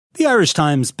the Irish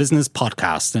Times Business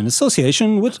Podcast in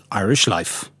association with Irish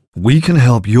Life. We can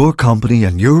help your company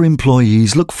and your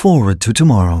employees look forward to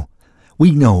tomorrow. We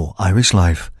know Irish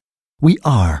Life. We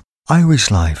are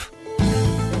Irish Life.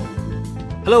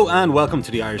 Hello and welcome to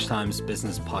the Irish Times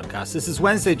Business Podcast. This is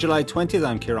Wednesday, July 20th.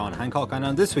 I'm Ciarán Hancock, and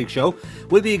on this week's show,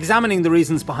 we'll be examining the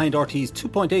reasons behind RTÉ's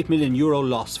 €2.8 million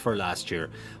loss for last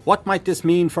year. What might this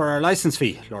mean for our licence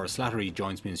fee? Laura Slattery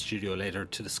joins me in studio later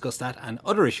to discuss that and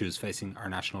other issues facing our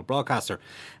national broadcaster.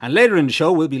 And later in the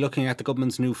show, we'll be looking at the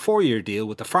government's new 4-year deal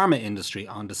with the pharma industry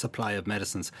on the supply of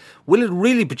medicines. Will it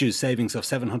really produce savings of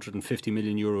 €750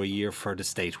 million a year for the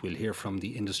state? We'll hear from the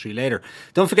industry later.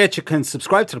 Don't forget you can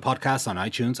subscribe to the podcast on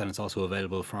iTunes, and it's also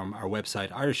available from our website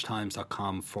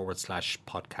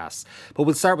irishtimes.com/podcasts. But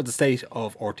we'll start with the state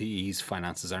of RTÉ's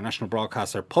finances. Our national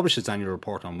broadcaster published its annual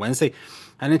report on Wednesday,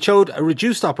 and it showed a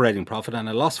reduced operating profit and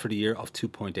a loss for the year of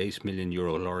 €2.8 million.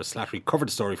 Laura Slattery covered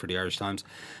the story for the Irish Times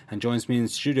and joins me in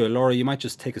studio. Laura, you might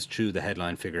just take us through the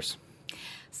headline figures.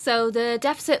 So the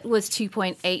deficit was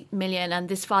 2.8 million, and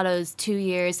this follows 2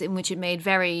 years in which it made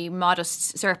very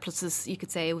modest surpluses. You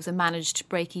could say it was a managed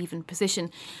break-even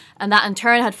position, and that in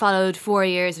turn had followed 4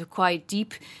 years of quite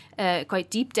deep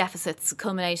deficits,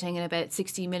 culminating in about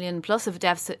 60 million plus of a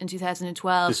deficit in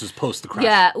 2012. This was post the crash.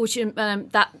 Yeah, which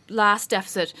that last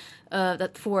deficit,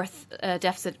 that fourth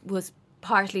deficit, was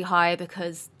partly high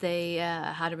because they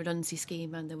had a redundancy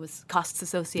scheme and there was costs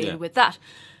associated with that.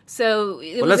 So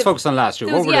let's focus on last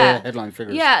year. What were the headline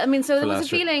figures? Yeah, I mean, so there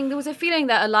was a feeling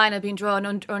that a line had been drawn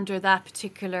under that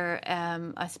particular,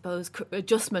 I suppose,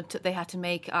 adjustment that they had to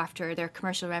make after their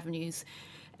commercial revenues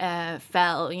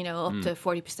fell, up to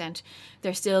 40%.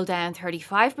 They're still down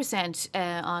 35%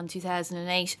 on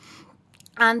 2008.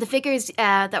 And the figures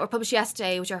that were published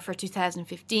yesterday, which are for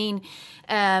 2015,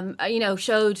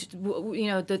 showed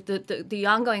the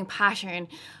ongoing pattern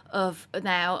of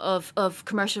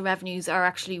commercial revenues are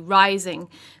actually rising.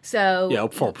 So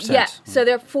up 4%. Yeah, so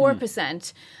they're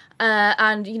 4%.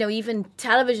 And even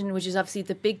television, which is obviously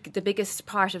the biggest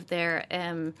part of their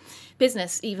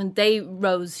business, even they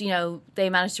rose. They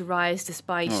managed to rise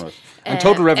despite. Right. And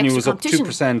total revenue was up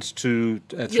 2% to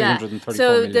 334 so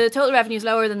million. the total revenue is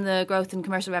lower than the growth in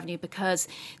commercial revenue because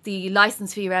the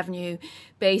licence fee revenue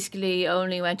basically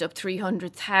only went up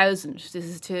 300,000. This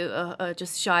is to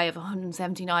just shy of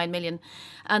 179 million,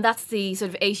 and that's the sort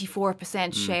of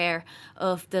 84% share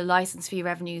of the licence fee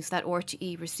revenues that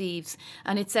RTÉ receives.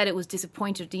 And it said it was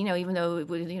disappointed, even though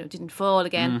it didn't fall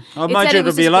again. Mind you,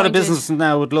 there'd be a lot of businesses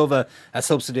now would love a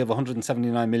subsidy of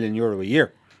 €179 million a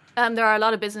year. There are a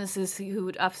lot of businesses who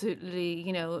would absolutely,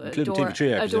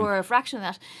 adore a fraction of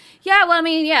that. Yeah, well,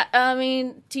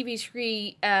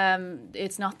 TV3,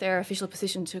 it's not their official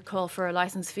position to call for a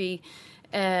licence fee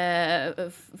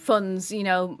funds,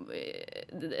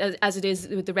 as it is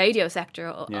with the radio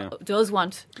sector, does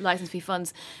want licence fee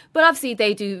funds. But obviously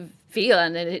they do feel,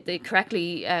 and they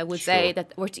correctly would say,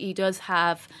 that RTÉ does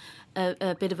have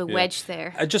a bit of a wedge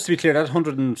there. Just to be clear, that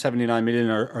 179 million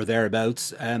or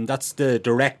thereabouts, that's the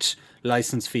direct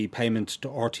licence fee payment to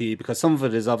RTÉ, because some of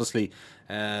it is obviously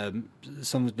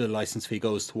some of the licence fee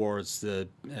goes towards the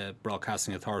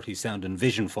Broadcasting Authority Sound and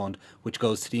Vision Fund, which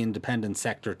goes to the independent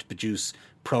sector to produce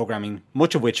programming,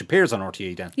 much of which appears on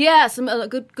RTÉ then. Yeah, a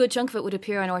good chunk of it would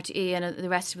appear on RTÉ, and the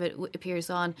rest of it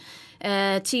appears on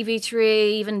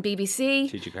TV3, even BBC.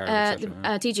 TG Carter,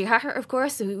 TG Carter, of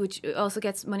course, which also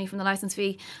gets money from the licence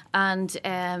fee, and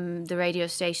the radio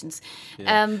stations.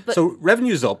 Yeah. So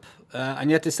revenue's up,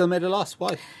 and yet they still made a loss.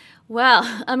 Why? Well,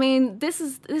 this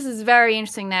is very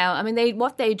interesting now.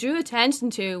 What they drew attention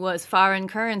to was foreign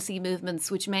currency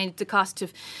movements, which made the cost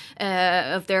of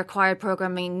their acquired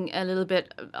programming a little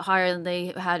bit higher than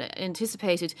they had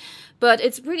anticipated. But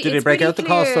it's really did they break out the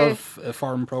cost of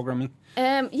foreign programming?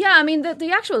 The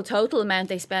actual total amount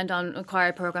they spend on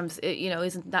acquired programs,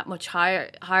 isn't that much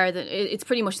higher than it's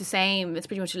pretty much the same. It's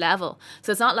pretty much level.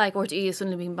 So it's not like RTÉ has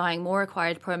suddenly been buying more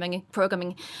acquired programming,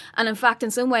 and in fact,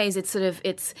 in some ways, it's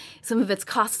some of its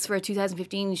costs for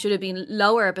 2015 should have been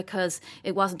lower because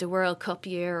it wasn't a World Cup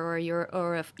year or a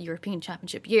European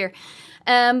Championship year.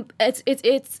 It's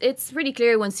pretty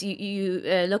clear once you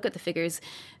look at the figures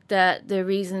that the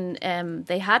reason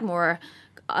they had more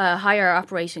higher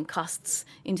operating costs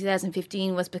in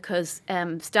 2015 was because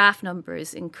staff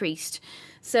numbers increased.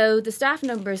 So the staff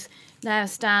numbers now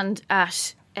stand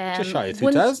at just shy of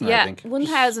 2,000, I think.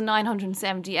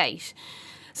 1,978.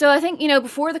 So I think,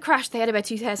 before the crash, they had about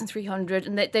 2,300,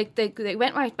 and they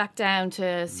went right back down to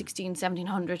 1,600,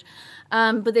 1,700.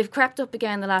 But they've crept up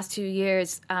again the last 2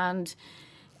 years, and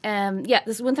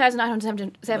there's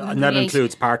 1,977. And that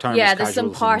includes part-timers, yeah, there's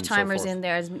some casuals part-timers and so forth. in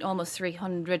there, there's almost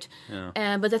 300.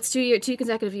 But that's two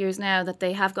consecutive years now that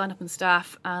they have gone up in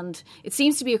staff, and it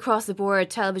seems to be across the board: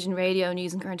 television, radio,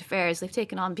 news and current affairs. They've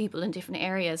taken on people in different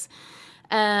areas.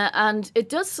 And it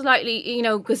does slightly,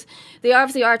 because they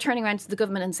obviously are turning around to the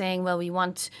government and saying, well, we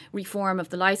want reform of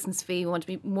the licence fee, we want to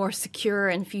be more secure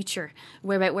in future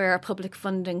where our public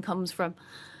funding comes from.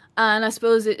 And I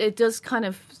suppose it does kind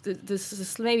of,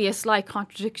 there's maybe a slight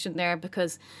contradiction there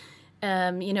because,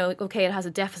 okay, it has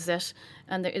a deficit,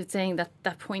 and it's saying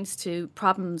that points to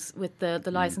problems with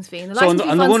the licence fee. And so on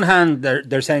the one hand,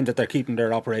 they're saying that they're keeping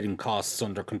their operating costs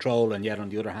under control, and yet on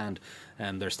the other hand,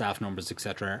 their staff numbers,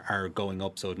 etc., are going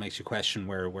up. So it makes you question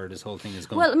where this whole thing is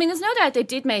going. Well, I mean, there's no doubt they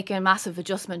did make a massissive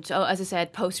adjustment, as I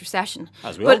said, post-recession.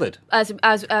 As we all did.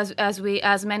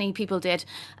 As many people did.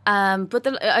 But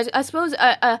I suppose,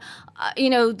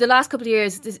 the last couple of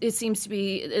years, it seems to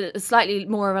be a slightly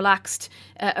more relaxed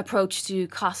approach to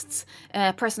costs.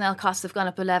 Personnel costs have gone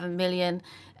up 11 million.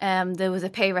 There was a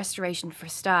pay restoration for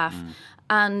staff.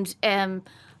 And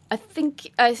I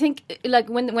think like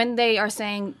when they are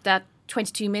saying that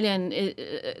 22 million,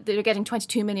 they're getting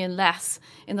 22 million less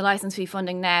in the licence fee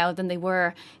funding now than they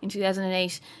were in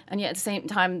 2008, and yet at the same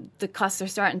time the costs are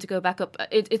starting to go back up.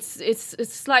 It's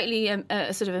slightly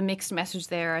a sort of a mixed message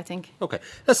there, I think. Okay,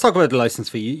 let's talk about the licence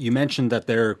fee. You mentioned that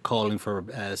they're calling for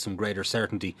some greater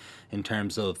certainty in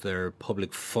terms of their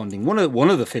public funding. One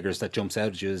of the figures that jumps out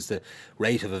at you is the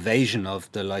rate of evasion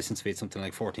of the licence fee. It's something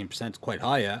like 14%, quite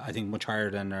high. I think much higher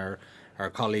than our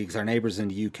colleagues, our neighbours in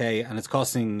the UK, and it's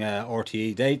costing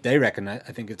RTE. They reckon I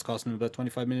think it's costing about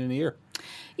 25 million a year.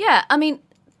 Yeah, I mean,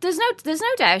 there's no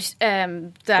doubt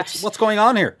that what's going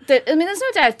on here. There's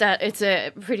no doubt that it's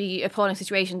a pretty appalling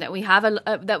situation that we have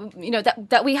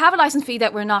that we have a licence fee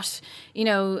that we're not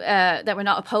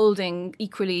upholding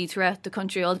equally throughout the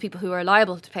country. All the people who are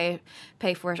liable to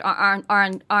pay for it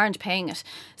aren't paying it.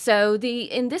 So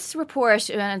in this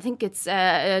report, and I think it's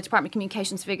Department of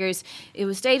Communications figures, it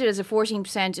was stated as a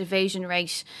 14% evasion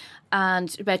rate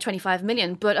and about 25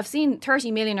 million. But I've seen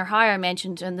 30 million or higher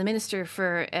mentioned, and the Minister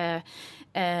for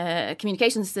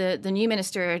Communications, the new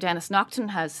minister Denis Naughton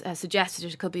has suggested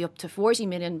it could be up to 40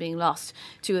 million being lost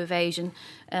to evasion.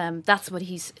 That's what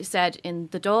he's said in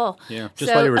the Dáil. Yeah,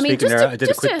 while you were speaking there, I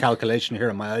did a quick calculation here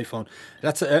on my iPhone.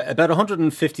 That's about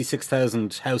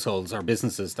 156,000 households or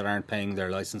businesses that aren't paying their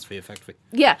licence fee effectively.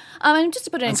 Yeah, I mean, just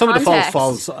to put it in context. And some of the fault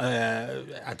falls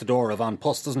at the door of An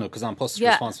Post, doesn't it? Because An Post is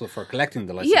responsible for collecting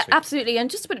the licence fee. Yeah, absolutely. And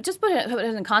just put it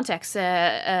in context,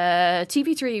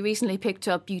 TV3 recently picked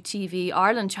up UTV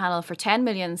Ireland channel for 10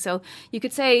 million. So you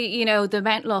could say, the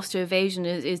amount lost to evasion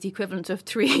is the equivalent of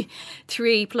three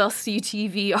plus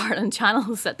UTV Ireland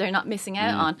channels that they're not missing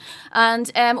out on.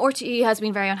 And RTE has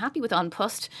been very unhappy with An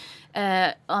Post.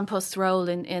 An Post's role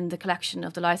in the collection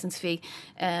of the licence fee,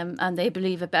 and they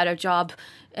believe a better job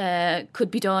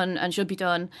could be done and should be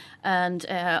done. And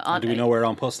do we know where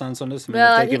An Post stands on this? I mean,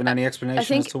 have they given any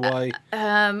explanation as to why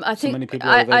so many people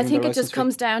are evading I think their it just fee?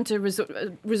 Comes down to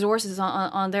resources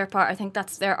on their part. I think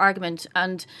that's their argument,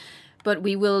 but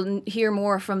we will hear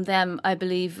more from them, I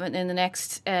believe, in the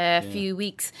next few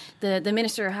weeks. The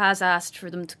minister has asked for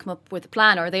them to come up with a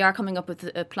plan, or they are coming up with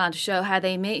a plan to show how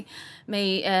they may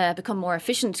become more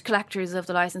efficient collectors of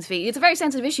the licence fee. It's a very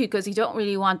sensitive issue because you don't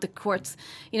really want the courts,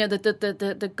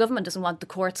 the government doesn't want the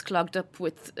courts clogged up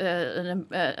with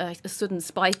a sudden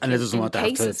spike in cases. And it doesn't want to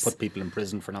have to put people in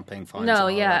prison for not paying fines. No,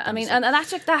 yeah. I mean, and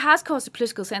that has caused a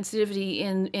political sensitivity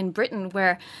in Britain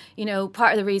where,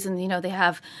 part of the reason, they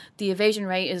have the evasion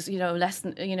rate is less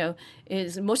than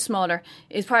is much smaller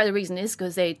is part of the reason is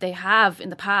because they have in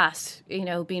the past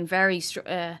been very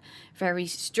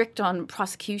strict on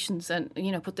prosecutions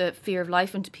and put the fear of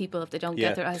life into people if they don't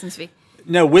get their licence fee.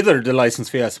 Now, with the licence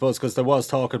fee, I suppose, because there was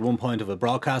talk at one point of a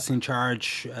broadcasting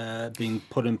charge being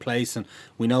put in place, and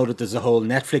we know that there's a whole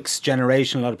Netflix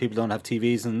generation. A lot of people don't have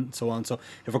TVs and so on. So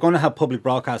if we're going to have public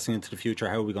broadcasting into the future,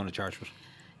 how are we going to charge for it?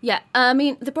 Yeah, I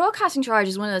mean, the broadcasting charge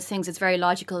is one of those things that's very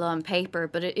logical on paper,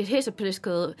 but it hit a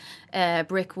political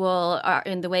brick wall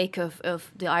in the wake of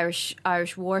the Irish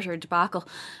water debacle.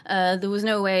 There was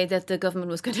no way that the government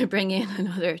was going to bring in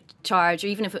another charge, or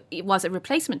even if it was a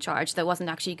replacement charge that wasn't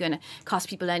actually going to cost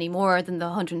people any more than the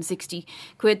 160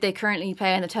 quid they currently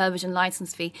pay on the television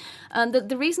licence fee. And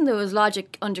the reason there was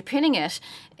logic underpinning it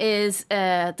is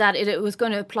that it was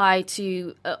going to apply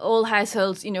to all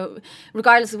households,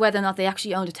 regardless of whether or not they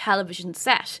actually owned a television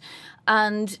set.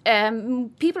 And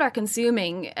people are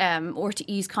consuming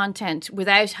RTE's content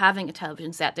without having a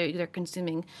television set. They're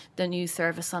consuming the news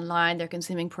service online. They're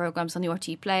consuming programmes on the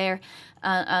RTE player,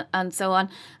 and so on.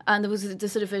 And there was the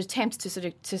sort of attempt to sort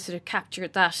of capture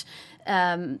that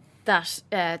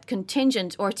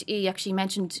contingent. RTE actually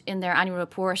mentioned in their annual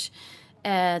report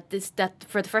that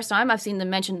for the first time I've seen them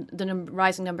mention the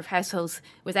rising number of households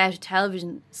without a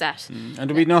television set. And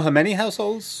do we know how many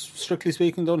households, strictly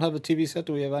speaking, don't have a TV set?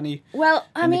 Do we have any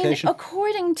indication?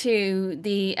 According to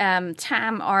the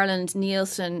TAM Ireland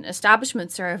Nielsen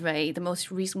Establishment Survey, the most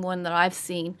recent one that I've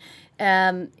seen,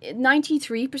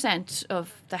 93%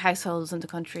 of the households in the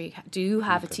country do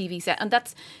have a TV set, and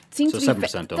that seems to be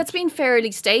 7% don't. That's been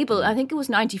fairly stable. I think it was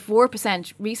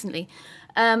 94% recently.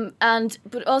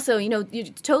 But also,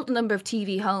 the total number of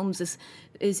TV homes is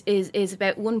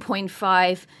about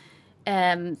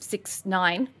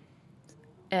 1.569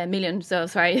 million. So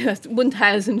sorry,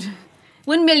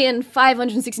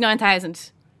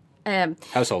 1,569,000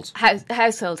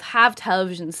 households have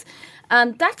televisions.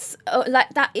 And that's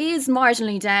that is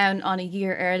marginally down on a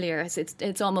year earlier. So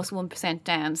it's almost 1%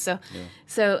 down. So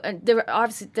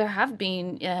there have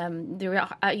been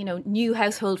new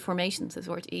household formations, as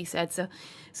RTE said. So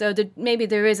maybe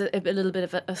there is a little bit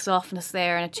of a softness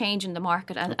there and a change in the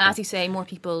market. And as you say, more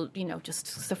people just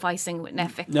sufficing with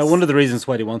Netflix. Now, one of the reasons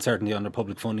why they want certainty on their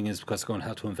public funding is because they're going to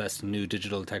have to invest in new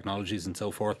digital technologies and so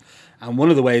forth. And one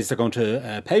of the ways they're going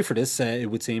to pay for this,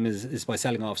 it would seem, is by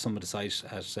selling off some of the site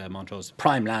at Montrose.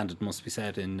 Prime land, it must be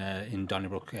said, in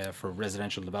Donnybrook for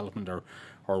residential development or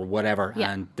whatever.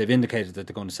 Yeah. And they've indicated that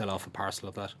they're going to sell off a parcel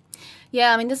of that.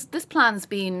 Yeah, I mean, this plan's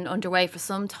been underway for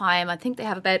some time. I think they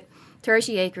have about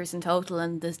 30 acres in total,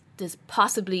 and there's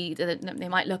possibly that they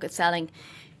might look at selling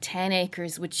 10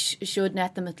 acres, which should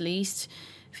net them at least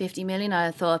 50 million,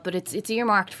 I thought, but it's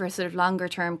earmarked for a sort of longer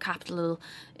term capital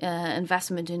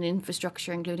investment in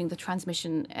infrastructure, including the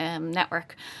transmission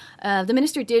network. The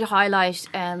minister did highlight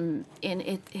in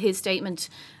his statement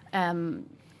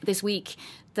this week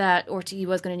that RTE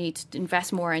was going to need to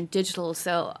invest more in digital,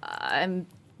 so I'm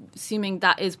assuming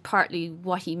that is partly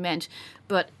what he meant.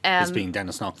 But this being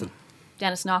Dennis Naughton,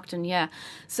 yeah.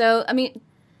 So I mean,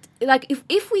 like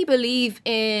if we believe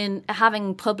in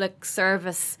having public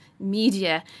service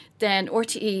media, then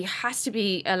RTE has to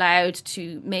be allowed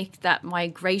to make that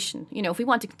migration. If we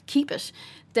want to keep it,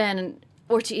 then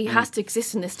RTE has to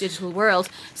exist in this digital world.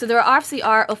 So there obviously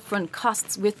are upfront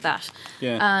costs with that.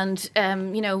 Yeah. And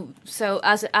so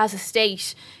as a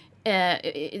state,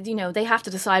 they have to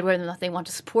decide whether or not they want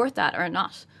to support that or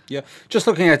not. Yeah, just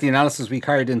looking at the analysis we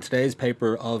carried in today's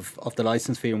paper of the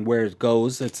licence fee and where it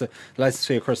goes, the licence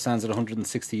fee, of course, stands at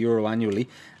 €160 annually.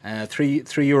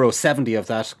 €3.70 of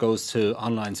that goes to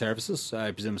online services.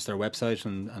 I presume it's their website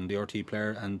and the RTE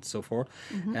player and so forth.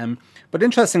 Mm-hmm. But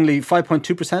interestingly,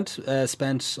 5.2%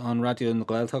 spent on Radio in the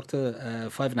Gaeltachta,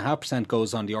 5.5%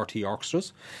 goes on the RTE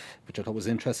orchestras, which I thought was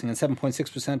interesting, and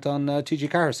 7.6% on TG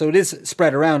Car. So it is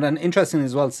spread around, and interesting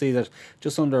as well to see that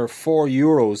just under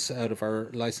 €4 out of our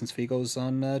licence fee goes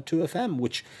on 2FM,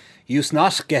 which used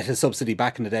not get a subsidy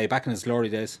back in its glory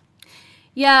days.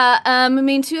 Yeah, I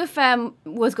mean, 2FM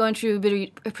was going through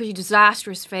a pretty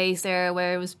disastrous phase there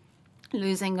where it was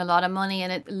losing a lot of money,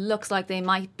 and it looks like they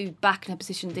might be back in a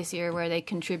position this year where they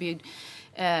contribute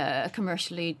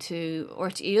commercially to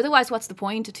RTE. Otherwise, what's the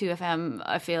point of 2FM?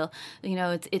 I feel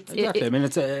it's exactly. I mean,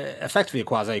 it's effectively a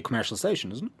quasi-commercial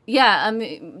station, isn't it? Yeah, I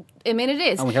mean it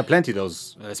is, and we have plenty of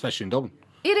those, especially in Dublin.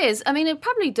 It is. I mean, it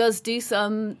probably does do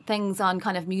some things on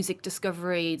kind of music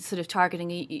discovery, sort of targeting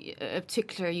a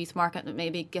particular youth market that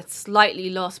maybe gets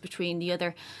slightly lost between the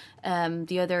other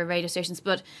radio stations.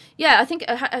 But yeah, I think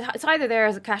it's either there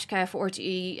as a cash cow for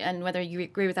RTE, and whether you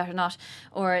agree with that or not,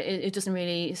 or it doesn't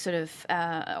really sort of,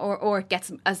 or it gets,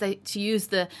 to use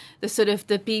the sort of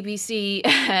the BBC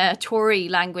Tory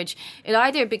language, it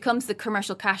either becomes the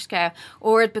commercial cash cow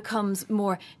or it becomes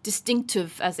more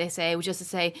distinctive, as they say, which is to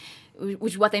say,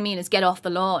 which what they mean is get off the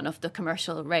lawn of the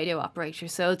commercial radio operator.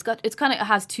 So it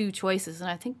has two choices, and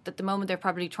I think that at the moment they're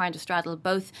probably trying to straddle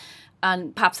both,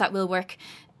 and perhaps that will work.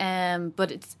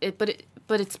 But it's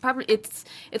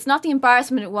not the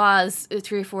embarrassment it was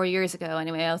 3 or 4 years ago.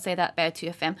 Anyway, I'll say that about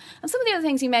 2FM. And some of the other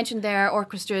things you mentioned there,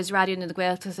 orchestras, Radio in the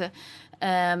Gaeltachta,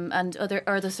 and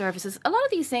other services. A lot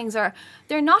of these things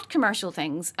they're not commercial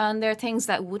things, and they're things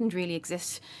that wouldn't really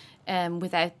exist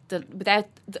without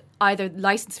either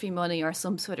license fee money or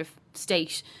some sort of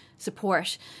state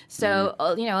support. So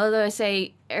although I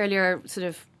say earlier, sort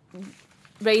of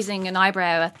raising an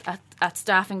eyebrow at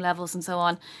staffing levels and so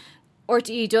on,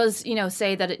 RTE does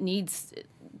say that it needs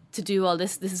to do all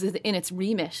this. This is in its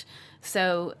remit.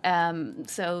 So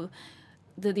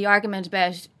the argument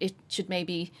about it should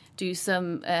maybe do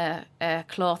some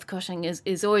cloth cutting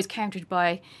is always countered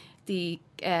by the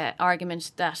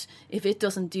argument that if it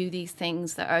doesn't do these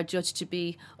things that are judged to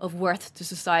be of worth to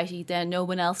society, then no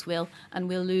one else will, and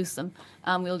we'll lose them,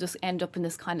 and we'll just end up in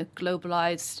this kind of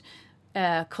globalised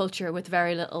culture with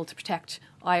very little to protect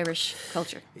Irish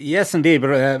culture. Yes, indeed.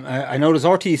 But I notice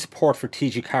RTE support for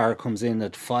TG Car comes in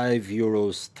at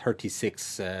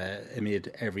 €5.36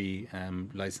 amid every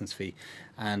licence fee,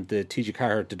 and the TG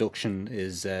Car deduction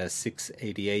is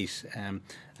 $6.88,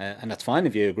 and that's fine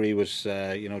if you agree with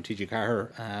TG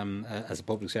Car as a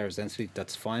public service entity.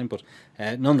 That's fine, but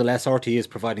nonetheless, RTE is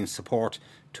providing support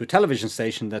to a television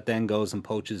station that then goes and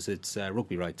poaches its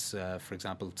rugby rights, for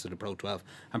example, to the Pro 12,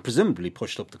 and presumably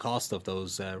pushed up the cost of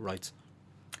those rights.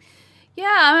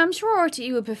 Yeah, I'm sure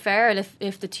RTE would prefer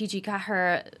if the TG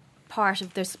Ceathair part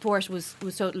of their support was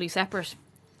totally separate.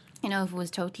 If it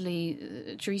was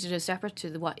totally treated as separate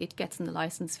to what it gets in the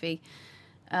licence fee.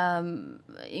 There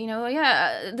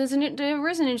is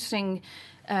an interesting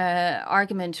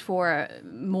argument for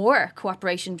more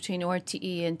cooperation between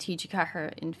RTE and TG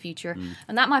Ceathair in future,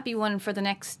 and that might be one for the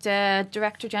next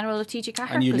Director General of TG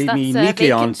Ceathair. And you lead me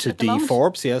neatly on to Dee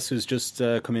Forbes, yes, who's just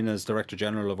come in as Director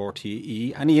General of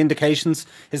RTE. Any indications?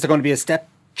 Is there going to be a step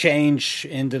change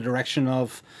in the direction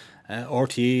of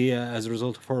RTE as a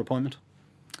result of her appointment?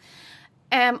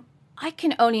 I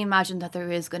can only imagine that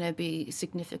there is going to be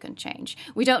significant change.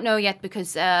 We don't know yet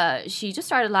because she just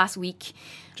started last week.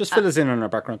 Just fill us in on her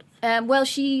background. Well,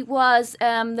 she was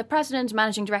the President and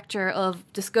Managing Director of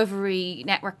Discovery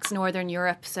Networks Northern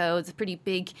Europe, so it's a pretty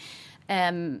big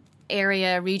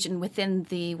region within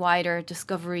the wider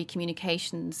Discovery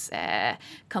Communications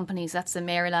companies. That's the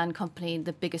Maryland company.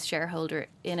 The biggest shareholder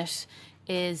in it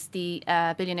is the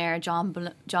billionaire John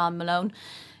Malone,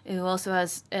 who also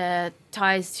has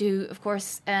ties to, of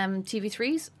course,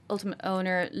 TV3's ultimate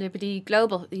owner, Liberty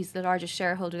Global. He's the largest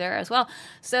shareholder there as well.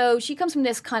 So she comes from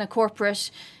this kind of corporate,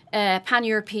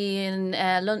 pan-European,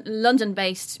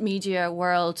 London-based media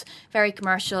world, very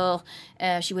commercial.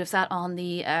 She would have sat on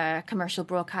the Commercial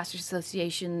Broadcasters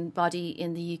Association body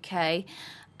in the UK.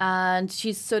 And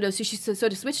she's sort of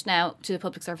switched now to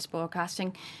public service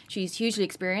broadcasting. She's hugely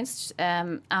experienced,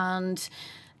 and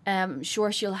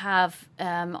sure she'll have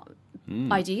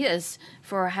ideas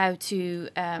for how to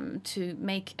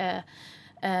make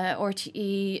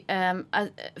RTE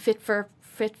fit for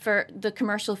the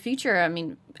commercial future. I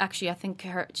mean, actually, I think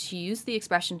she used the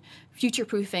expression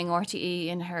future-proofing RTE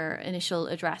in her initial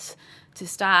address to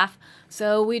staff.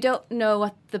 So we don't know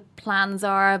what the plans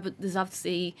are, but there's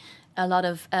obviously a lot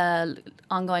of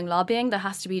ongoing lobbying that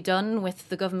has to be done with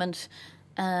the government.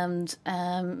 And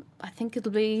I think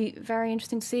it'll be very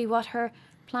interesting to see what her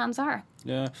plans are.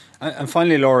 Yeah. And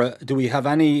finally, Laura, do we have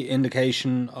any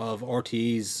indication of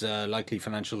RTE's likely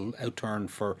financial outturn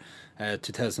for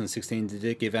 2016? Did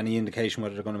it give any indication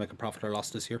whether they're going to make a profit or loss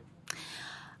this year?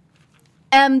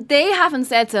 They haven't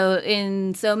said so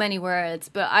in so many words,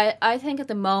 but I think at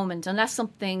the moment, unless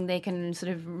something they can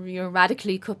sort of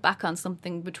radically cut back on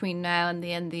something between now and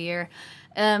the end of the year,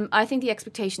 I think the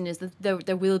expectation is that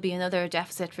there will be another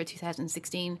deficit for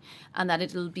 2016 and that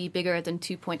it'll be bigger than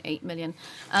 2.8 million.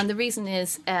 And the reason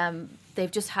is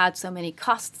they've just had so many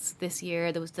costs this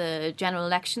year. There was the general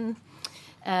election,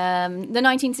 the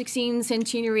 1916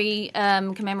 centenary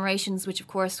commemorations, which of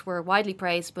course were widely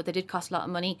praised, but they did cost a lot of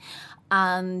money.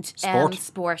 And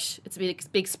sport. It's a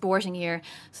big sporting year.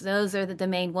 So those are the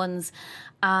main ones.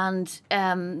 And,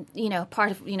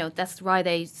 part of, that's why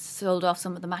they sold off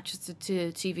some of the matches to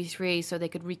TV3 so they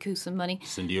could recoup some money.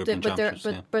 It's in the European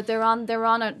Championships, but they're on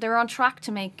track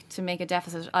to make a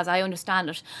deficit, as I understand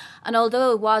it. And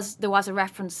although there was a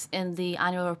reference in the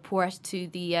annual report to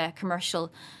the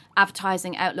commercial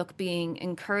advertising outlook being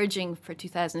encouraging for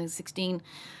 2016,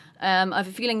 I have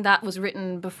a feeling that was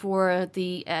written before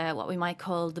the what we might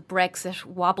call the Brexit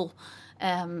wobble.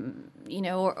 RTE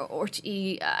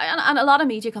and a lot of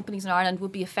media companies in Ireland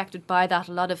would be affected by that.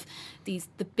 A lot of the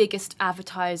biggest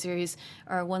advertisers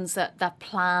are ones that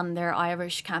plan their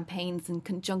Irish campaigns in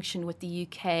conjunction with the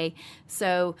UK.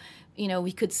 So,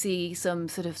 we could see some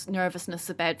sort of nervousness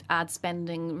about ad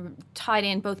spending tied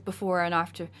in both before and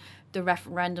after the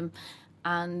referendum.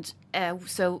 And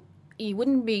so you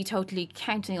wouldn't be totally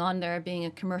counting on there being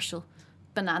a commercial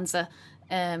bonanza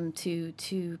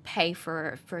to pay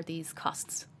for these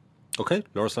costs. Okay,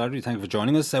 Laura Slattery, thank you for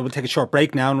joining us. We'll take a short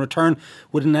break now and return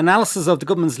with an analysis of the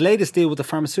government's latest deal with the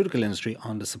pharmaceutical industry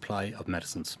on the supply of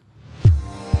medicines.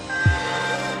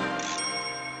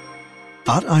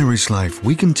 At Irish Life,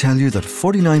 we can tell you that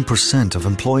 49% of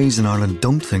employees in Ireland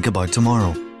don't think about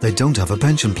tomorrow. They don't have a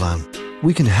pension plan.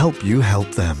 we can help you help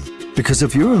them. Because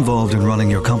if you're involved in running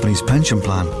your company's pension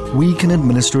plan, we can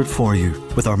administer it for you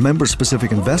with our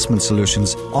member-specific investment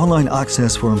solutions, online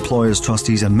access for employers,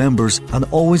 trustees and members, and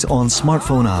always-on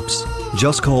smartphone apps.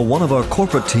 Just call one of our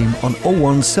corporate team on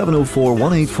 01704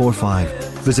 1845.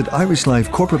 Visit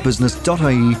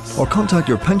irishlifecorporatebusiness.ie or contact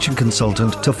your pension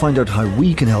consultant to find out how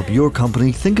we can help your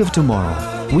company think of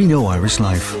tomorrow. We know Irish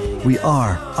Life. We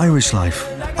are Irish Life.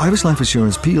 Irish Life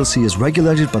Assurance plc is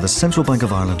regulated by the Central Bank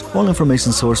of Ireland. All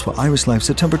information sourced for Irish Life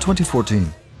September 2014.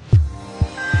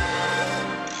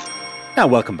 Now,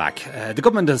 welcome back. The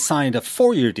government has signed a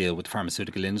 4-year deal with the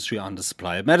pharmaceutical industry on the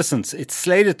supply of medicines. It's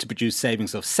slated to produce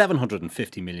savings of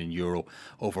 €750 million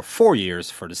over 4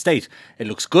 years for the state. It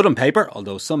looks good on paper,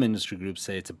 although some industry groups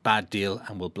say it's a bad deal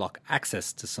and will block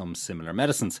access to some similar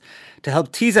medicines. To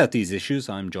help tease out these issues,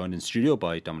 I'm joined in studio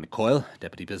by Dominic Coyle,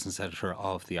 Deputy Business Editor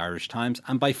of the Irish Times,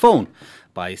 and by phone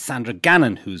by Sandra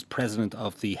Gannon, who's President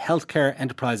of the Healthcare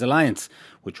Enterprise Alliance,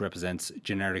 which represents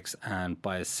generics and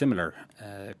biosimilar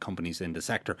companies in the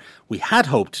sector. We had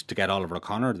hoped to get Oliver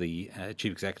O'Connor, the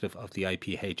Chief Executive of the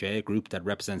IPHA, a group that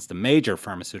represents the major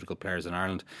pharmaceutical players in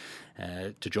Ireland,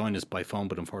 to join us by phone,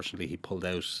 but unfortunately he pulled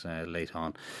out late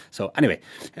on. So anyway,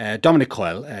 Dominic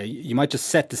Coyle, you might just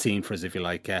set the scene for us if you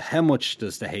like. How much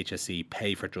does the HSE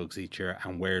pay for drugs each year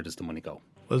and where does the money go?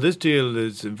 Well, this deal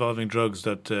is involving drugs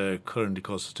that currently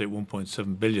cost the state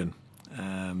 $1.7 billion.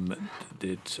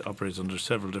 It operates under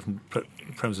several different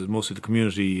premises, mostly the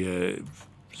community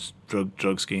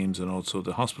drug schemes and also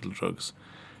the hospital drugs.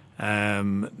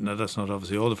 Now, that's not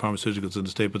obviously all the pharmaceuticals in the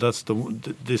state, but that's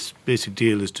this basic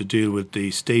deal is to deal with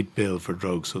the state bill for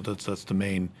drugs. So that's the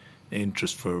main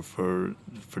interest for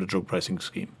the drug pricing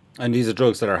scheme. And these are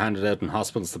drugs that are handed out in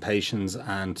hospitals to patients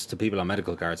and to people on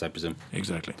medical cards, I presume.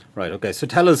 Exactly. Right, okay. So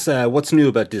tell us what's new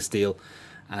about this deal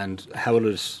and how will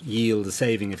it yield a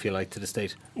saving, if you like, to the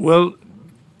state? Well,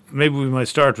 maybe we might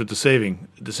start with the saving.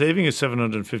 The saving is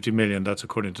 $750 million. That's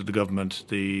according to the government.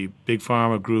 The Big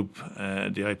Pharma Group,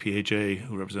 the IPHA,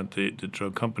 who represent the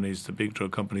drug companies, the big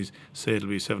drug companies, say it'll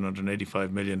be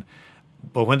 $785 million.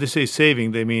 But when they say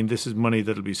saving, they mean this is money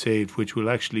that will be saved, which will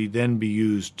actually then be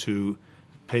used to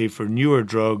pay for newer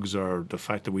drugs or the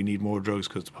fact that we need more drugs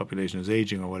because the population is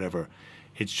aging or whatever.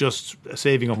 It's just a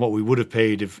saving on what we would have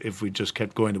paid if we just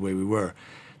kept going the way we were.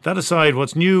 That aside,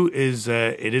 what's new is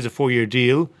it is a 4-year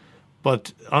deal,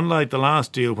 but unlike the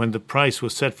last deal when the price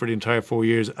was set for the entire 4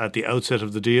 years at the outset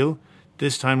of the deal,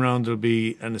 this time around there'll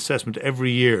be an assessment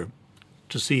every year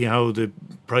to see how the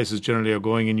prices generally are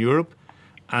going in Europe,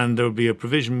 and there'll be a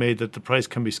provision made that the price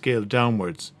can be scaled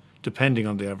downwards depending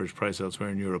on the average price elsewhere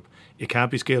in Europe. It can't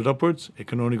be scaled upwards, it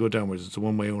can only go downwards. It's a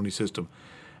one-way only system.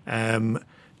 How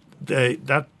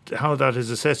that is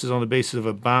assessed is on the basis of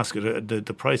a basket,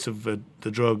 the price of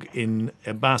the drug in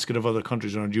a basket of other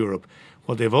countries around Europe.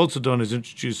 What they've also done is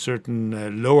introduce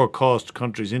certain lower cost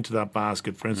countries into that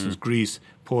basket, for instance Greece,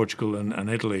 Portugal and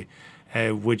Italy,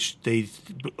 which they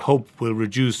hope will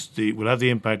have the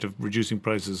impact of reducing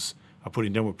prices or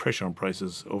putting downward pressure on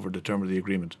prices over the term of the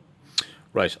agreement.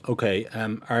 Right, okay.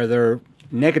 Are there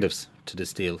negatives to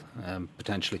this deal,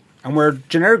 potentially? And were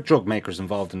generic drug makers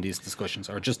involved in these discussions,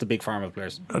 or just the big pharma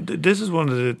players? This is one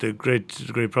of the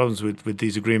great problems with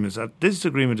these agreements. This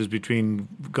agreement is between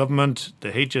government,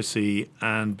 the HSE,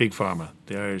 and Big Pharma,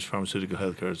 the Irish Pharmaceutical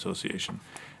Healthcare Association.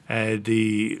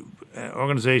 The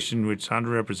organisation which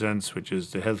Sandra represents, which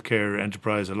is the Healthcare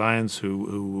Enterprise Alliance,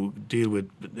 who deal with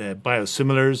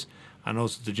biosimilars, and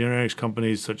also the generics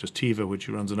companies such as Teva, which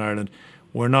he runs in Ireland,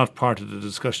 were not part of the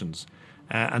discussions.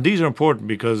 And these are important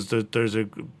because there's a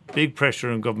big pressure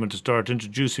on government to start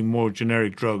introducing more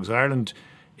generic drugs. Ireland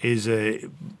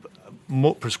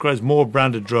prescribes more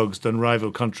branded drugs than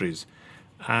rival countries.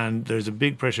 And there's a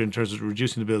big pressure in terms of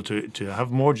reducing the bill to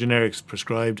have more generics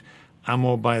prescribed and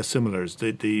more biosimilars.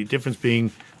 The difference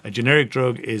being a generic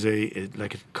drug is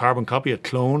like a carbon copy, a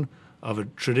clone of a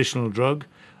traditional drug.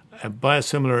 A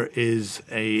biosimilar is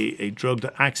a drug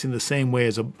that acts in the same way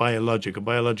as a biologic. A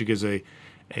biologic is a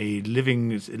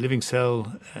living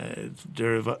cell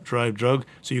derived drug,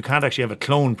 so you can't actually have a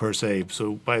clone per se.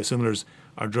 So biosimilars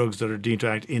are drugs that are deemed to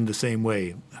act in the same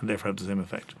way and therefore have the same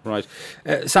effect. Right.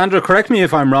 Sandra, correct me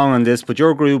if I'm wrong on this, but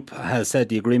your group has said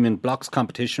the agreement blocks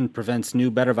competition, prevents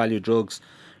new, better value drugs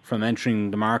from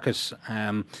entering the market.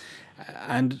 And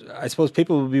I suppose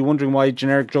people will be wondering why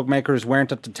generic drug makers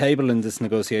weren't at the table in this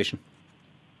negotiation.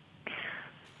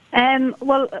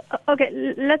 Well,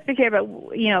 okay, let's be clear about,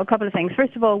 a couple of things.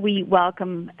 First of all, we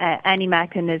welcome any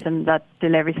mechanism that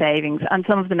delivers savings, and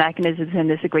some of the mechanisms in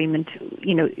this agreement,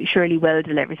 surely will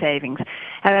deliver savings.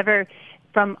 However,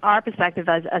 from our perspective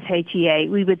as HEA,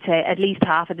 we would say at least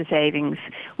half of the savings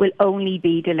will only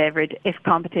be delivered if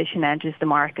competition enters the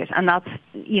market. And that's,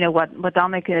 what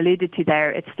Dominic alluded to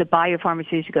there. It's the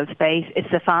biopharmaceutical space. It's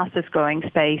the fastest growing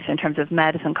space in terms of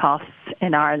medicine costs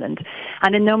in Ireland.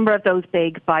 And a number of those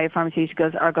big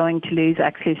biopharmaceuticals are going to lose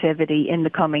exclusivity in the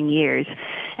coming years.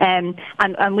 And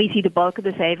we see the bulk of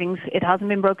the savings. It hasn't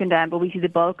been broken down, but we see the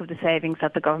bulk of the savings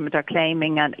that the government are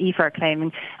claiming and IFA are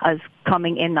claiming as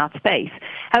coming in that space.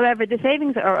 However, the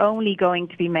savings are only going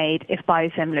to be made if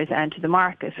biosimilars enter the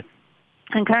market.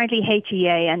 And currently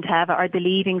HEA and Teva are the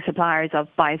leading suppliers of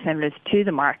biosimilars to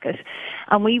the market.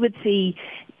 And we would see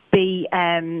the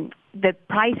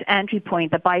price entry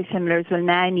point that biosimilars will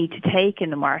now need to take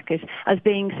in the market as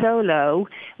being so low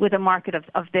with a market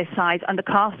of this size and the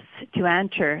costs to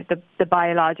enter the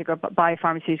biologic or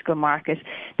biopharmaceutical market,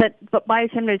 but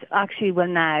biosimilars actually will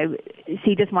now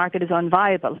see this market as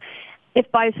unviable. If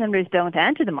biosimilars don't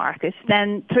enter the market,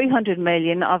 then 300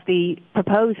 million of the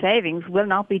proposed savings will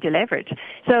not be delivered.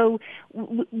 So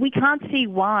we can't see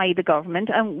why the government,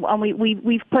 and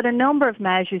we've put a number of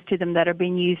measures to them that are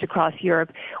being used across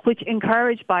Europe, which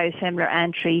encourage biosimilar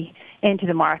entry into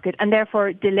the market and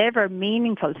therefore deliver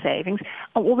meaningful savings.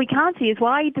 And what we can't see is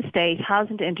why the state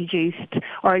hasn't introduced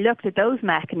or looked at those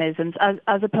mechanisms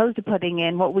as opposed to putting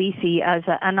in what we see as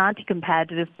an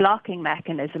anti-competitive blocking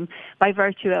mechanism by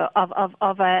virtue of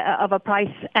a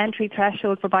price entry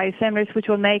threshold for biosimilars, which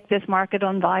will make this market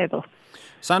unviable.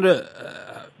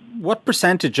 Sandra, what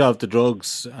percentage of the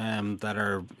drugs that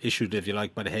are issued, if you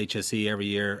like, by the HSE every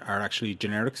year are actually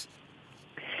generics?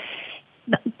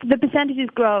 The percentage is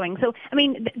growing. So, I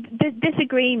mean, this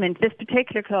agreement, this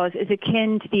particular clause, is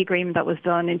akin to the agreement that was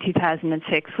done in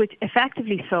 2006, which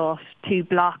effectively sought to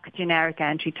block generic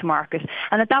entry to market.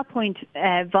 And at that point,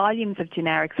 volumes of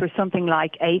generics were something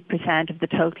like 8% of the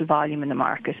total volume in the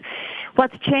market.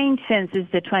 What's changed since is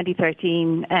the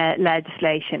 2013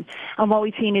 legislation. And what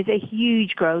we've seen is a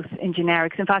huge growth in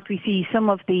generics. In fact, we see some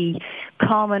of the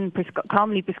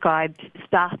commonly prescribed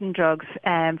statin drugs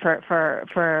for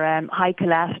high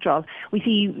cholesterol. We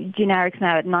see generics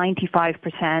now at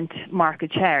 95%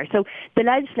 market share. So the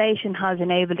legislation has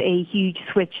enabled a huge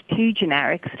switch to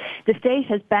generics. The state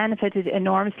has benefited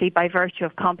enormously by virtue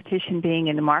of competition being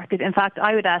in the market. In fact,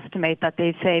 I would estimate that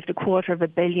they've saved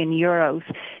 €250 million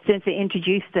since they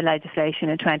introduced the legislation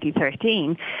in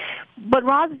 2013. But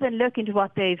rather than look into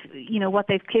what they've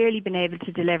clearly been able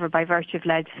to deliver by virtue of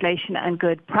legislation and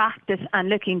good practice and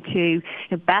looking to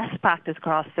best practice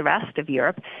across the rest of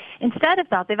Europe, instead of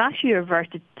that, they've actually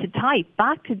reverted to type,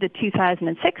 back to the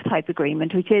 2006 type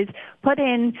agreement, which is put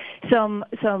in some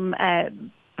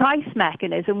price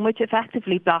mechanism which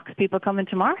effectively blocks people coming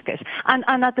to market. And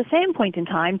at the same point in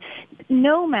time,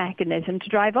 no mechanism to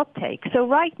drive uptake. So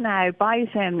right now,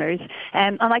 biosimilars,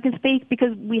 and I can speak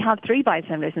because we have 3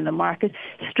 biosimilars in the market,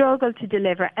 struggle to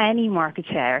deliver any market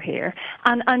share here.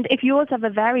 And if you also have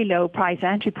a very low price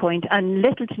entry point and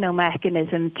little to no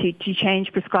mechanism to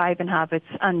change prescribing habits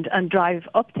and drive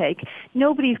uptake,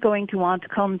 nobody's going to want to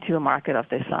come to a market of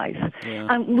this size.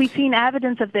 Yeah. And we've seen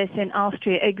evidence of this in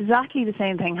Austria. Exactly the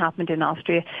same thing happened in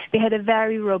Austria. They had a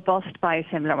very robust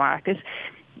biosimilar market.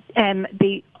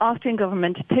 The Austrian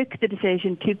government took the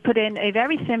decision to put in a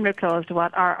very similar clause to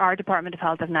what our Department of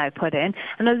Health have now put in.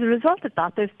 And as a result of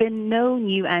that, there's been no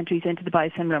new entries into the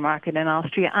biosimilar market in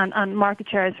Austria, and market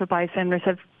shares for biosimilars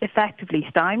have effectively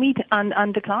stymied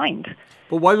and declined.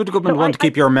 But why would the government want to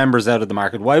keep your members out of the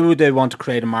market? Why would they want to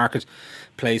create a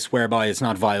marketplace whereby it's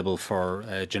not viable for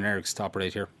generics to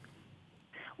operate here?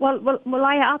 Well,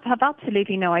 I have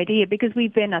absolutely no idea, because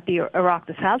we've been at the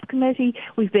Oireachtas Health Committee,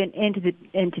 we've been into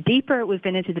DEPA, we've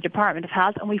been into the Department of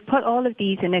Health, and we've put all of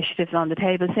these initiatives on the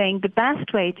table, saying the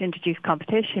best way to introduce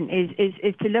competition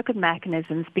is to look at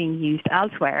mechanisms being used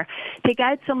elsewhere, take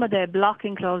out some of the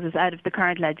blocking clauses out of the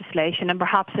current legislation, and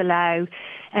perhaps allow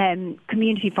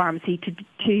community pharmacy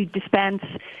to dispense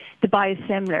the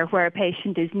biosimilar where a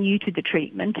patient is new to the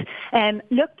treatment.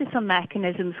 Look to some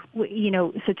mechanisms,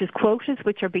 such as quotas,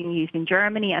 which are being used in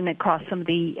Germany and across some of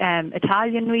the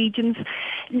Italian regions.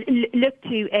 Look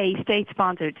to a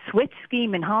state-sponsored switch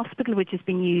scheme in hospital, which is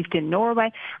being used in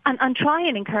Norway, and try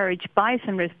and encourage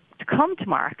biosimilars to come to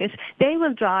market. They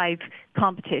will drive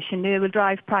competition, they will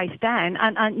drive price down,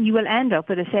 and you will end up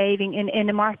with a saving in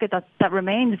a market that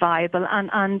remains viable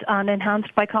and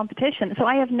enhanced by competition. So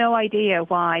I have no idea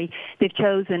why they've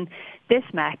chosen this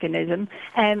mechanism.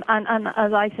 And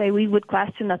as I say, we would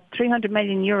question that 300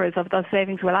 million euros of those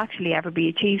savings will actually ever be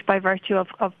achieved by virtue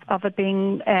of it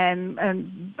being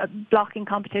blocking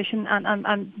competition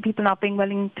and people not being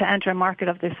willing to enter a market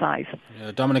of this size.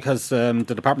 Dominic, has the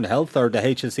Department of Health or the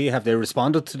HSE, have they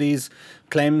responded to these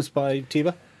claims by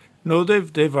Teva? No,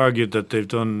 they've argued that they've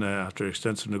done, after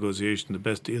extensive negotiation, the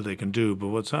best deal they can do. But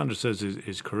what Sandra says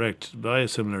is correct.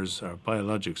 Biosimilars or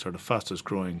biologics are the fastest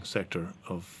growing sector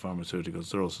of pharmaceuticals.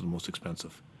 They're also the most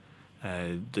expensive.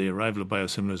 The arrival of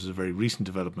biosimilars is a very recent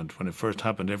development. When it first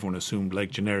happened, everyone assumed, like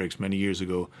generics many years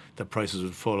ago, that prices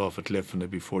would fall off a cliff and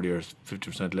they'd be 40 or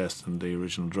 50% less than the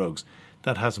original drugs.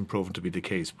 That hasn't proven to be the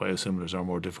case. Biosimilars are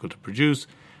more difficult to produce.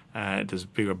 There's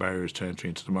bigger barriers to entry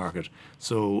into the market.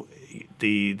 So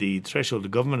the threshold the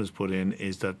government has put in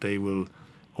is that they will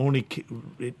only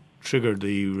trigger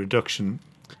the reduction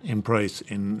in price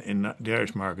in the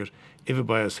Irish market if a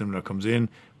biosimilar comes in,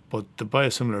 but the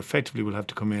biosimilar effectively will have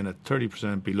to come in at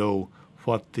 30% below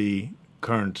what the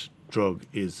current drug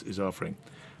is offering.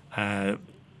 That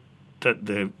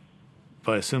the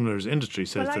biosimilars industry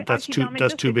says that's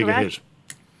too big a hit.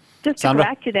 Just to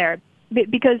correct you there,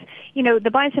 because, the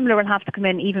biosimilar will have to come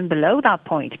in even below that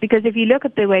point. Because if you look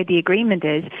at the way the agreement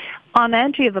is, on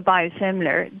entry of a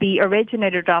biosimilar, the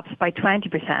originator drops by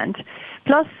 20%,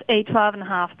 plus a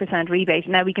 12.5% rebate.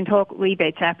 Now, we can talk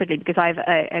rebate separately because I have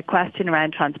a question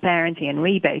around transparency and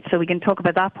rebates, so we can talk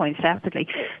about that point separately.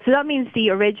 So that means the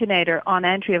originator on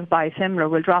entry of a biosimilar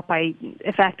will drop by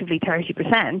effectively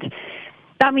 30%.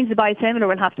 That means the biosimilar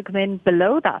will have to come in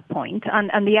below that point,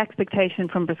 and the expectation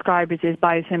from prescribers is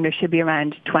biosimilar should be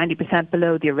around 20%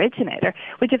 below the originator,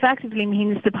 which effectively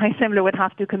means the biosimilar would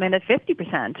have to come in at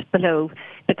 50% below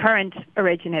the current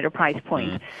originator price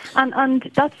point. And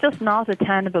that's just not a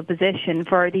tenable position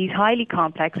for these highly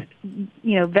complex,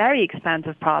 very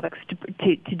expensive products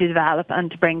to develop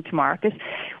and to bring to market,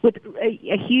 with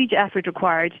a huge effort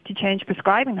required to change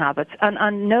prescribing habits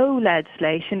and no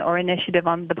legislation or initiative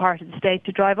on the part of the state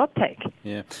to drive uptake.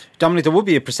 Yeah, Dominic, there would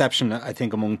be a perception, I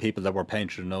think, among people that we're paying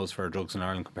through the nose for drugs in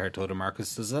Ireland compared to other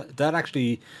markets. Does that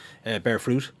actually bear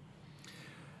fruit?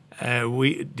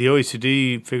 The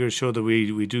OECD figures show that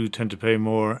we do tend to pay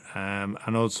more,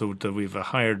 and also that we have a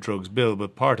higher drugs bill.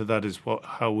 But part of that is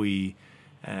how we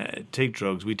take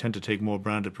drugs. We tend to take more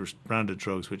branded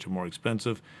drugs, which are more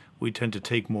expensive. We tend to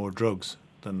take more drugs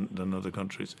than other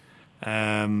countries.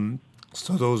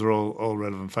 So those are all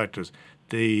relevant factors.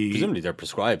 Presumably they're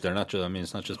prescribed. They're not just. I mean,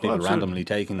 it's not just people randomly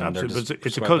taking them. They're just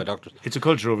prescribed by doctors. It's a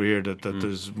culture over here that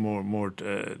there's more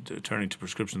turning to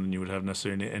prescription than you would have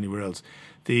necessarily anywhere else.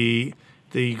 The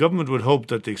government would hope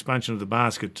that the expansion of the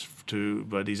basket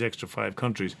by these extra 5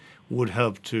 countries would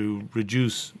help to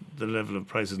reduce the level of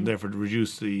prices and therefore to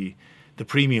reduce the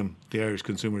premium the Irish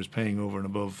consumer is paying over and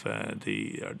above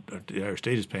the Irish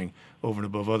state is paying over and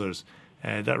above others.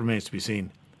 That remains to be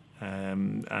seen.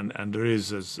 And there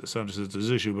is, as Sandra says, there's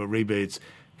an issue about rebates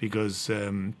because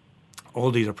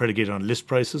all these are predicated on list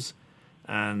prices,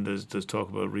 and there's talk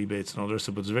about rebates and all the rest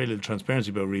of it, but there's very little transparency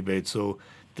about rebates. So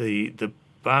the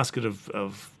basket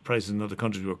of prices in other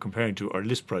countries we're comparing to are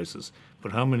list prices,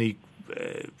 but how many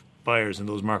buyers in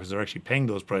those markets are actually paying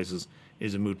those prices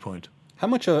is a moot point. How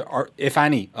much, if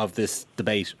any, of this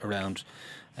debate around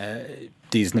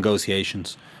these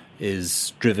negotiations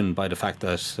is driven by the fact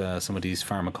that some of these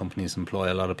pharma companies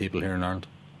employ a lot of people here in Ireland?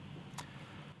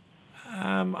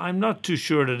 I'm not too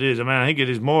sure that it is. I mean, I think it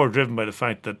is more driven by the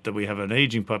fact that we have an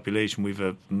ageing population. We have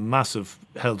a massive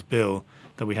health bill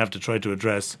that we have to try to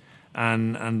address.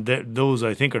 And those,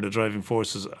 I think, are the driving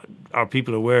forces. Are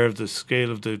people aware of the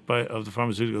scale of the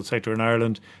pharmaceutical sector in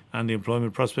Ireland and the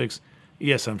employment prospects?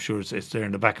 Yes, I'm sure it's there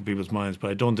in the back of people's minds,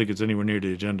 but I don't think it's anywhere near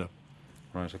the agenda.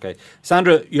 Right, okay.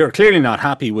 Sandra, you're clearly not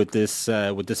happy with this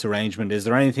arrangement. Is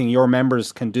there anything your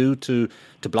members can do to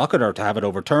block it or to have it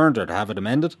overturned or to have it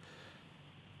amended?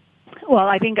 Well,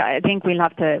 I think we'll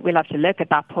have to look at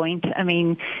that point. I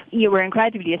mean, we're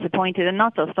incredibly disappointed, and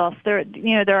not just us. There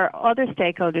are other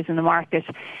stakeholders in the market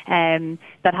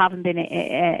that haven't been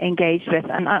engaged with.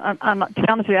 And to be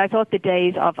honest with you, I thought the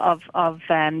days of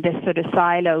this sort of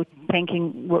silo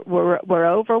thinking were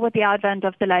over with the advent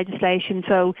of the legislation.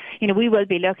 So we will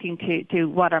be looking to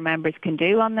what our members can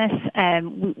do on this.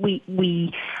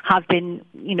 We have been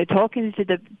talking to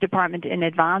the department in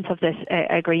advance of this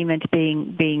agreement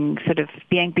being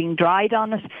dried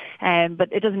on it,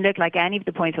 but it doesn't look like any of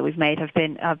the points that we've made have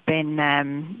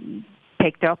been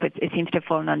picked up. It seems to have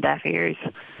fallen on deaf ears.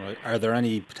 Right. Are there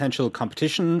any potential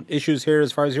competition issues here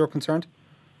as far as you're concerned?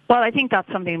 Well, I think that's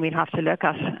something we'd have to look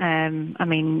at. I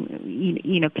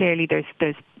mean, clearly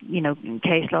there's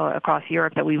case law across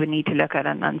Europe that we would need to look at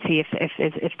and see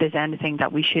if there's anything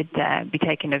that we should be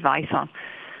taking advice on.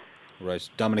 Right.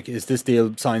 Dominic, is this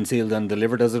deal signed, sealed and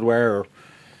delivered, as it were, or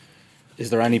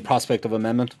is there any prospect of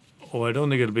amendment? Oh, I don't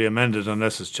think it'll be amended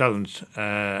unless it's challenged.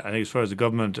 I think as far as the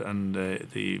government and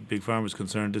the big pharma is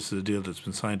concerned, this is a deal that's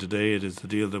been signed today. It is the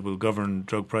deal that will govern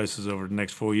drug prices over the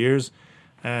next 4 years.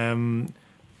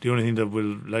 The only thing that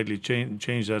will likely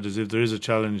change that is if there is a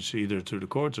challenge either through the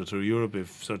courts or through Europe,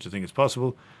 if such a thing is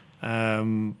possible.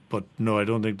 But no, I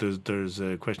don't think there's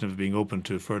a question of it being open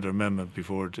to further amendment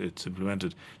before it's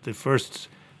implemented. The first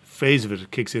phase of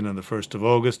it kicks in on the 1st of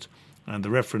August, and the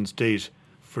reference date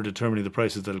for determining the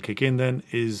prices that will kick in then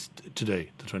is today,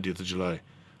 the 20th of July.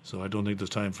 So I don't think there's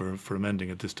time for amending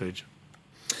at this stage.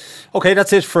 Okay,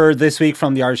 that's it for this week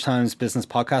from the Irish Times Business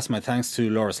Podcast. My thanks to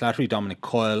Laura Slattery, Dominic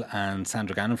Coyle and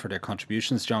Sandra Gannon for their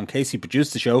contributions. John Casey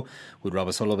produced the show with Rob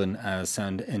O'Sullivan as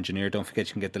sound engineer. Don't forget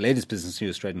you can get the latest business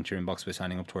news straight into your inbox by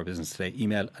signing up to our Business Today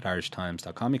email at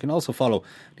irishtimes.com. You can also follow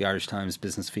the Irish Times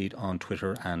business feed on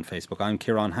Twitter and Facebook. I'm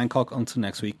Ciarán Hancock. Until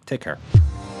next week, take care.